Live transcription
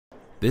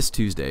This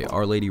Tuesday,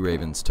 Our Lady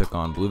Ravens took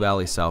on Blue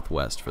Valley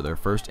Southwest for their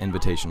first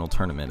invitational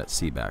tournament at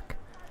Seabeck.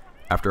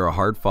 After a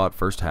hard-fought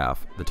first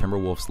half, the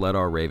Timberwolves led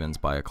our Ravens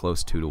by a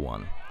close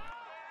 2-1.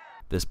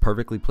 This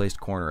perfectly placed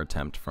corner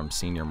attempt from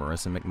senior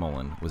Marissa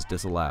McMullen was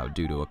disallowed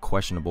due to a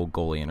questionable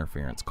goalie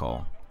interference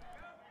call.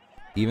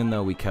 Even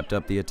though we kept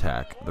up the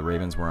attack, the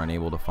Ravens were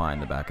unable to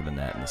find the back of the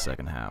net in the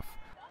second half.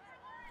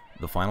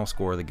 The final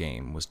score of the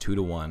game was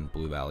 2-1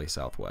 Blue Valley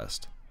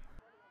Southwest.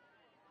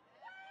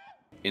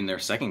 In their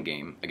second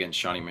game against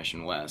Shawnee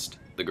Mission West,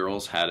 the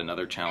girls had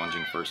another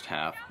challenging first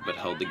half but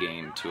held the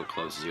game to a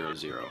close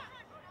 0-0.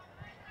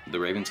 The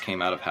Ravens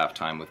came out of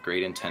halftime with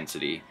great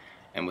intensity,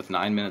 and with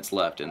 9 minutes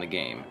left in the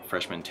game,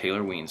 freshman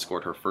Taylor Ween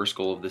scored her first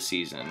goal of the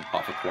season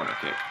off a corner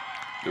kick.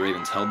 The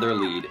Ravens held their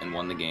lead and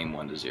won the game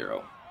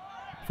 1-0.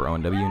 For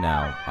ONW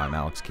Now, I'm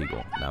Alex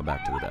Kegel. Now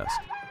back to the desk.